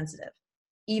force sensitive.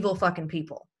 Evil fucking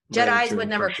people. Jedis would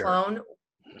never clone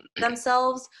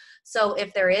themselves. So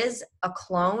if there is a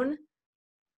clone,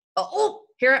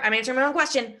 here, I'm answering my own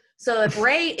question. So if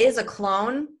Rey is a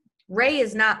clone, Rey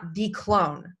is not the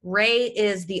clone. Rey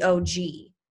is the OG.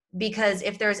 Because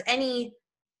if there's any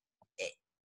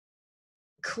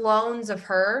clones of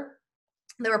her,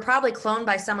 they were probably cloned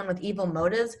by someone with evil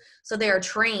motives. So they are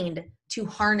trained to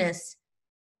harness,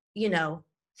 you know,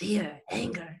 fear,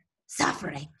 anger,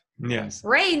 suffering. Yes.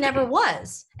 Rey never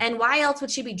was. And why else would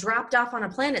she be dropped off on a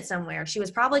planet somewhere? She was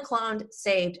probably cloned,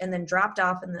 saved, and then dropped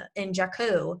off in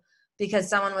Jakku because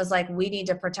someone was like, we need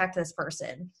to protect this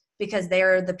person because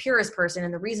they're the purest person.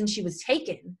 And the reason she was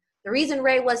taken, the reason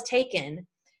Rey was taken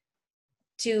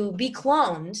to be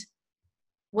cloned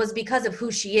was because of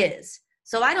who she is.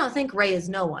 So I don't think Rey is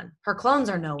no one. Her clones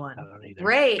are no one.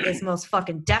 Rey is most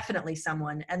fucking definitely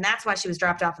someone. And that's why she was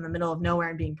dropped off in the middle of nowhere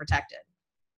and being protected.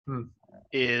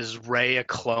 Is Rey a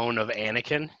clone of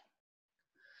Anakin?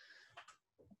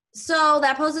 So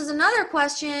that poses another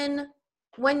question.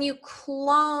 When you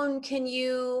clone, can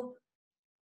you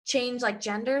change like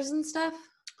genders and stuff?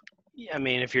 Yeah, I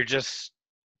mean, if you're just,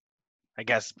 I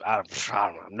guess I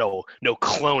don't know, no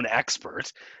clone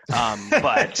expert,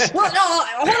 but Well, no,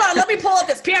 hold on. Let me pull up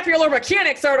this Popular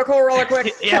Mechanics article really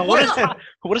quick. yeah, what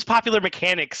does Popular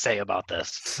Mechanics say about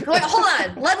this? Wait, hold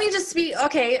on. Let me just be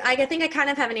okay. I think I kind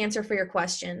of have an answer for your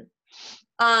question.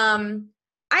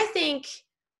 I think,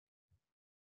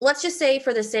 let's just say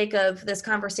for the sake of this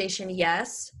conversation,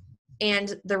 yes.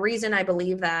 And the reason I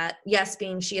believe that, yes,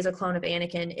 being she is a clone of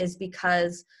Anakin, is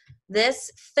because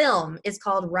this film is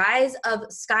called Rise of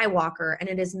Skywalker, and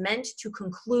it is meant to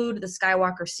conclude the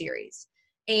Skywalker series.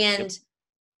 And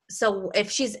so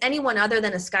if she's anyone other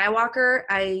than a Skywalker,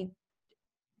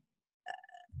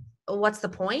 what's the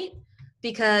point?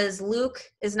 Because Luke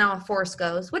is now a Force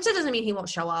Ghost, which doesn't mean he won't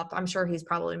show up. I'm sure he's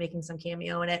probably making some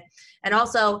cameo in it. And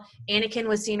also, Anakin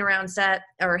was seen around set,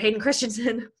 or Hayden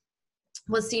Christensen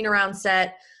was seen around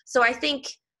set. So I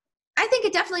think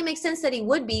it definitely makes sense that he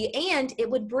would be, and it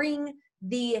would bring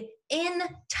the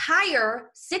entire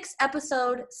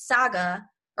 6-episode saga,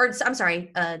 or I'm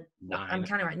sorry,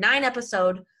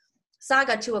 9-episode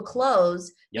saga to a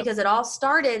close, because it all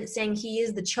started saying he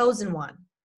is the chosen one.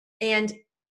 And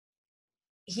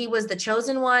he was the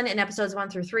chosen one in episodes 1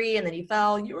 through 3, and then he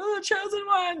fell. You were the chosen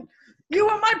one. You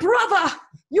are my brother.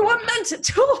 You were meant to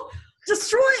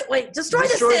destroy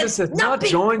the Sith. Not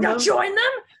join them.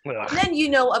 And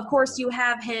then, of course, you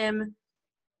have him,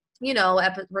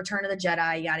 Return of the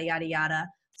Jedi, yada, yada, yada.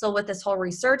 So with this whole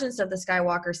resurgence of the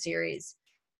Skywalker series,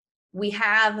 we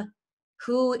have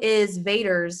who is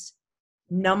Vader's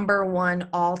number one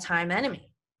all-time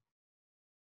enemy?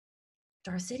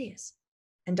 Darth Sidious.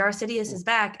 And Darth Sidious is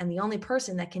back, and the only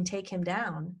person that can take him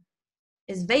down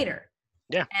is Vader.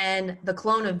 Yeah. And the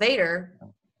clone of Vader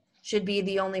should be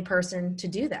the only person to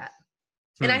do that.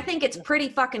 And I think it's pretty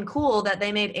fucking cool that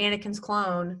they made Anakin's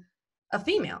clone a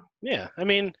female. Yeah, I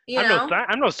mean,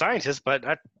 I'm no scientist, but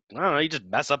I don't know, you just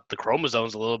mess up the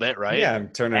chromosomes a little bit, right? Yeah,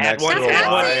 turn an Add X to a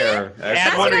Y, or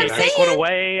add one and take one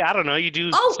away. I don't know, you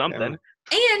do something.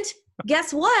 And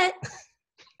guess what?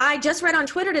 I just read on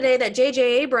Twitter today that J.J.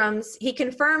 Abrams, he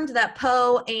confirmed that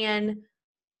Poe and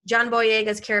John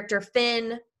Boyega's character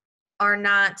Finn are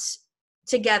not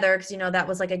together, because that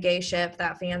was like a gay ship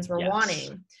that fans were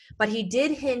wanting. But he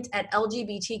did hint at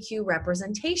LGBTQ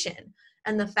representation,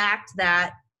 and the fact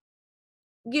that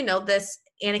this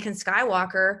Anakin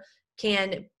Skywalker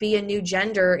can be a new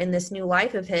gender in this new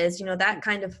life of his. That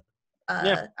kind of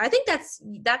I think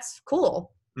that's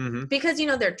cool. Mm-hmm. Because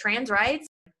they're trans rights.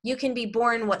 You can be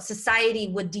born what society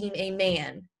would deem a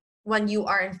man when you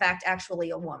are in fact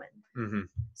actually a woman. Mm-hmm.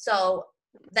 So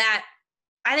that,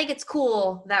 I think it's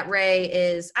cool that Rey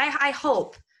is, I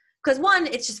hope, because one,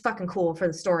 it's just fucking cool for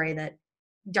the story that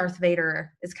Darth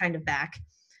Vader is kind of back,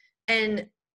 and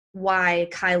why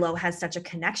Kylo has such a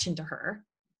connection to her.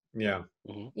 Yeah.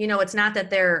 Mm-hmm. It's not that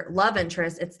they're love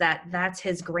interests, it's that that's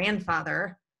his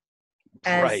grandfather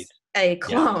as a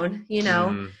clone,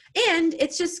 Mm-hmm. And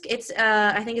it's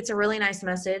I think it's a really nice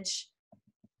message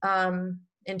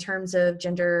in terms of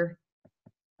gender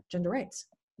rights.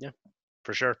 Yeah,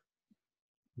 for sure.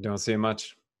 Don't see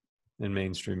much in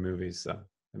mainstream movies, so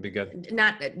it'd be good.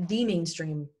 Not the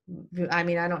mainstream. I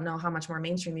mean, I don't know how much more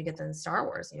mainstream you get than Star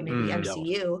Wars. Maybe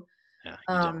MCU. Yeah,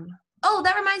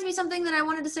 that reminds me of something that I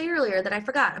wanted to say earlier that I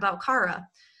forgot about Cara.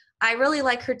 I really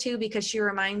like her too because she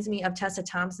reminds me of Tessa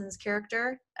Thompson's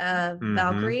character,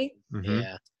 Valkyrie. Mm-hmm.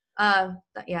 Yeah.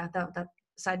 That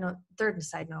side note. Third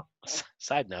side note.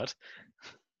 Side note.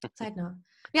 Side note.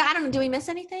 Yeah, I don't know. Do we miss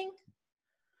anything?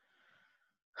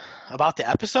 About the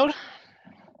episode?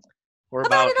 Or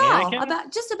about it all?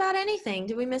 Anakin? About anything.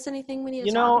 Did we miss anything we need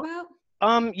to talk about?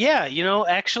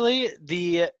 Actually,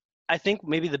 I think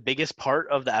maybe the biggest part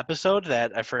of the episode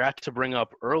that I forgot to bring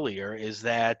up earlier is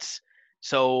that,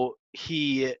 so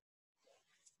he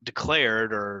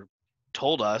declared or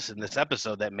told us in this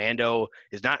episode that Mando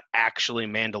is not actually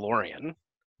Mandalorian.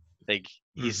 Like,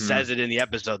 he says it in the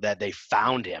episode that they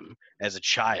found him as a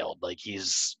child. Like,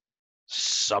 he's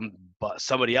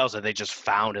somebody else that they just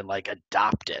found and like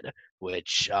adopted,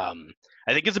 which I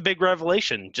think is a big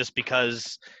revelation, just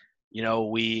because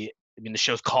the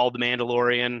show's called The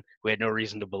Mandalorian. We had no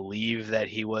reason to believe that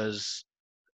he was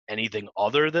anything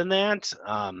other than that.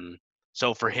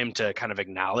 So for him to kind of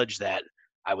acknowledge that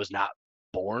I was not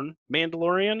born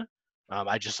Mandalorian,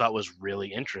 I just thought was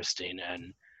really interesting,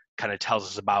 and kind of tells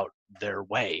us about their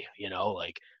way,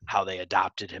 like how they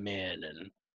adopted him in, and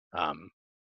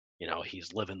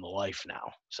he's living the life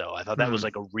now. So I thought that was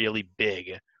like a really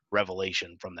big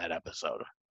revelation from that episode.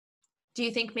 Do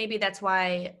you think maybe that's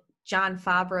why Jon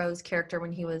Favreau's character,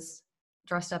 when he was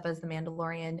dressed up as the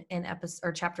Mandalorian in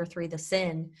chapter 3, The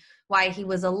Sin, why he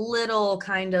was a little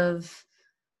kind of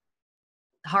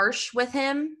harsh with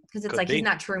him because it's Could like be. he's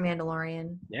not true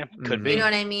Mandalorian. Yeah, could Mhm. be. You know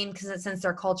what I mean? Because since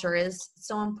their culture is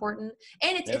so important,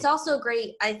 and Yeah. it's also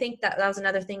great. I think that was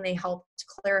another thing they helped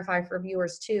clarify for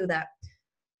viewers too.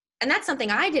 And that's something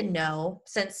I didn't know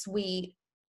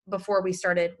before we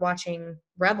started watching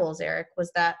Rebels. Eric,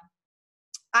 was that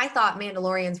I thought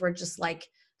Mandalorians were just like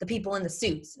the people in the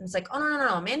suits, and it's like, oh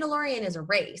no, Mandalorian is a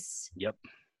race. Yep.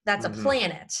 That's Mhm. a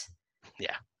planet.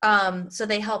 Yeah. So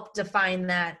they helped define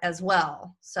that as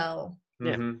well. So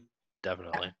Yeah. Mhm.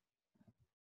 Definitely.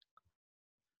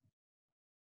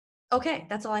 okay,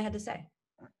 that's all I had to say.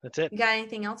 That's it. You got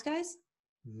anything else, guys?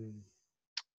 Mhm.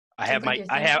 I have Sounds like you're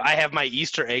I have my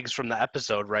Easter eggs from the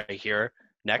episode right here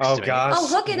next Oh to me. gosh. Oh,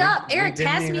 hook it up. We Eric,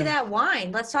 didn't pass me even- that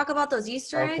wine. Let's talk about those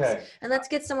Easter eggs Okay. and let's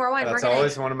get some more wine. That's We're gonna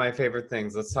always one of my favorite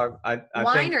things. Let's talk. I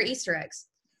wine think or Easter eggs?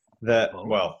 that. Oh.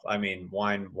 Well, I mean,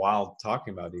 wine while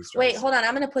talking about Easter. Wait, eggs. hold on.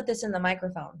 I'm gonna put this in the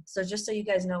microphone. So just so you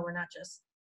guys know, we're not just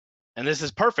And this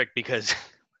is perfect because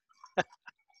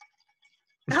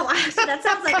that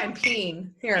sounds like I'm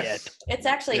peeing. Here. Yeah. It's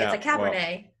actually Yeah, it's a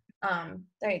Cabernet.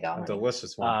 There you go. A honey.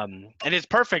 delicious one. and it's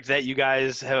perfect that you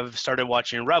guys have started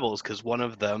watching Rebels because one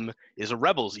of them is a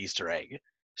Rebels Easter egg.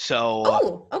 So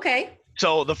Oh, okay.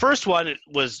 So the first one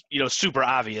was, super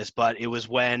obvious, but it was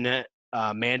when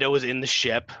Mando was in the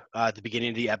ship at the beginning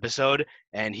of the episode,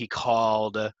 and he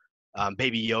called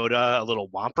Baby Yoda a little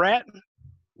womp rat,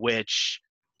 which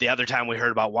the other time we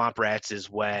heard about womp rats is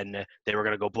when they were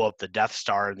going to go blow up the Death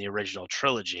Star in the original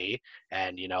trilogy,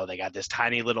 and, they got this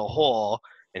tiny little hole,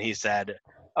 and he said,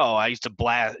 oh, I used to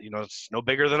blast, it's no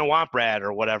bigger than a womp rat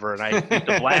or whatever, and I used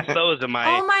to blast those in my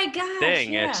Oh my gosh.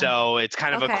 thing. Yeah. And so it's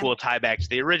kind of Okay. a cool tie back to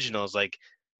the originals. Like,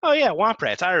 oh yeah, womp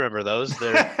rats. I remember those.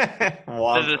 They're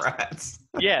Womp rats.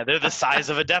 yeah, they're the size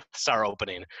of a Death Star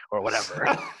opening or whatever.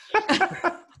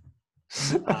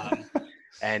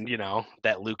 And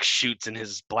that Luke shoots in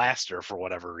his blaster for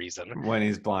whatever reason. When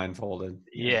he's blindfolded.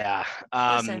 Yeah.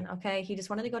 Listen, okay, he just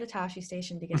wanted to go to Tashi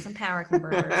Station to get some power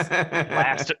converters.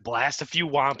 Blast a few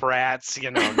womp rats.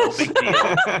 No big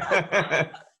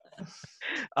deal.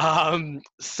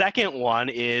 Second one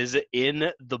is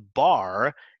in the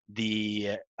bar,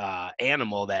 the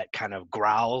animal that kind of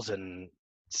growls and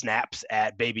snaps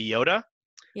at Baby Yoda.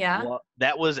 Yeah. Well,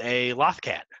 that was a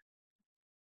Lothcat.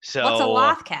 So What's a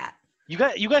Lothcat? You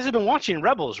guys have been watching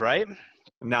Rebels, right?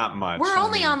 Not much. We're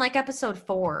only on like episode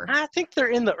 4. I think they're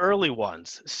in the early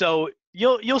ones. So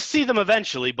you'll see them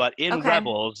eventually, but in Okay.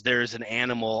 Rebels, there's an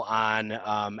animal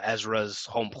on Ezra's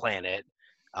home planet.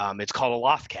 It's called a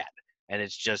Lothcat, and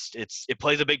it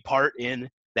plays a big part in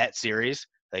that series.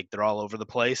 Like they're all over the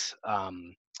place. Oh,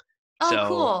 so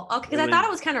cool. Okay, because I thought it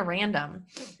was kind of random.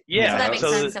 Yeah, So that makes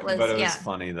sense. It was, but it was yeah.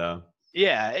 funny though.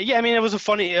 Yeah. I mean, it was a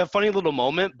funny little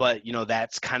moment, but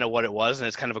that's kind of what it was, and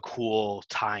it's kind of a cool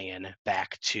tie-in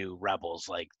back to Rebels.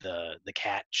 Like the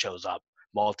cat shows up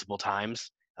multiple times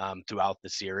throughout the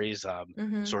series,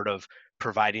 Mhm. sort of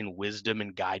providing wisdom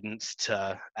and guidance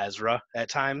to Ezra at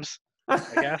times, I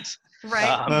guess.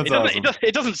 Right. That's awesome.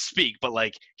 It doesn't speak, but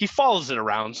like he follows it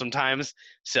around sometimes.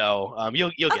 So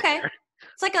you'll get Okay. there.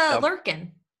 It's like a Yep.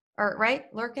 Lurkin. Or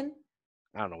right? Lurkin?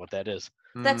 I don't know what that is.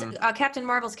 That's Mm. Captain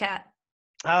Marvel's cat.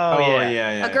 Oh,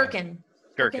 yeah. A gherkin.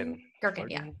 Gherkin. Gherkin,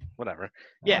 yeah. Whatever.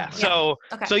 Yeah. Yeah. So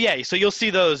Okay. so you'll see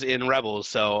those in Rebels.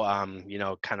 So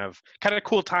kind of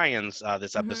cool tie-ins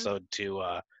this Mhm. episode to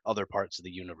other parts of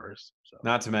the universe. So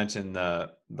Not to mention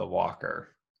the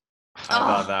walker. I Oh.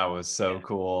 thought that was so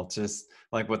cool. Just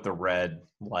like with the red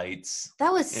lights.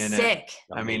 That was in it. sick.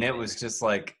 I mean, it was just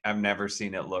like I've never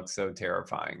seen it look so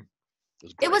terrifying.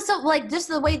 it It was so like just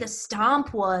the way the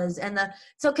stomp was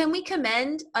so can we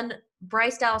commend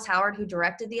Bryce Dallas Howard who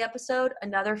directed the episode,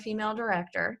 another female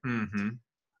director. Mm-hmm.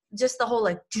 Just the whole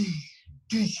like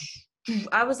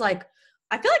I was like,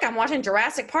 I feel like I'm watching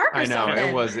Jurassic Park or I know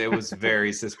something. it was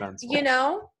very suspenseful.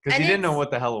 Because because you didn't know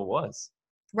what the hell it was.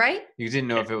 right? You didn't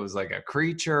know if it was like a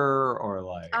creature or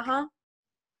like. Uh-huh.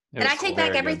 it And I was take very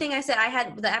back good. everything I said.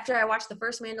 After I watched the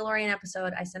first Mandalorian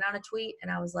episode, I sent out a tweet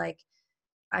and I was like,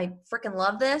 I freaking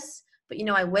love this, but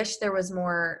I wish there was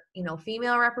more,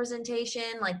 female representation.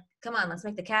 Like, come on, let's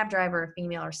make the cab driver a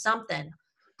female or something.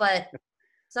 But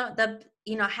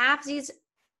halfsies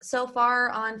so far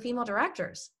on female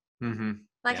directors. Mm-hmm.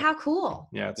 Like, Yeah. how cool.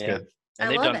 Yeah, it's Yeah. good. and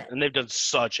I love it. they've done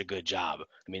such a good job.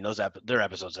 I mean, their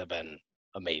episodes have been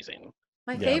amazing.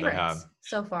 My Yeah, they favorites have.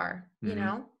 so far, Mhm.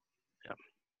 Yeah.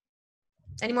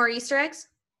 Any more Easter eggs?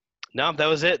 No, that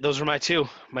was it. Those were my two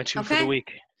for Okay. the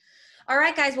week. All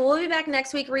right, guys. Well, we'll be back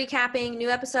next week recapping. New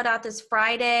episode out this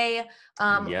Friday.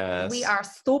 Yes. We are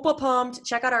super pumped.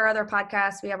 Check out our other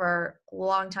podcasts. We have our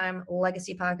longtime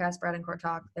legacy podcast, Brad and Court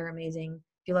Talk. They're amazing.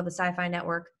 If you love the Sci-Fi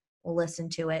Network, we'll listen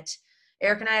to it.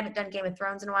 Eric and I haven't done Game of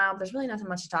Thrones in a while, but there's really nothing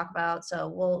much to talk about, so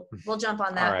we'll jump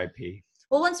on that. R.I.P.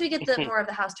 Well, once we get the more of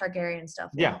the House Targaryen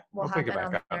stuff, we'll hop pick it in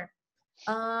on back up.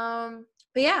 there.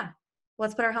 But yeah,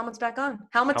 let's put our helmets back on.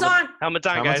 Helmets on. Helmets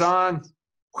on, Helmets guys. on.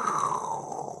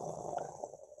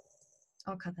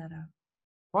 I'll cut that out.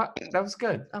 What? That was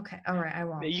good. Okay, all right, I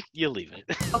won't. You leave it.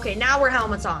 Okay, now we're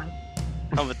helmets on.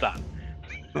 Helmets on.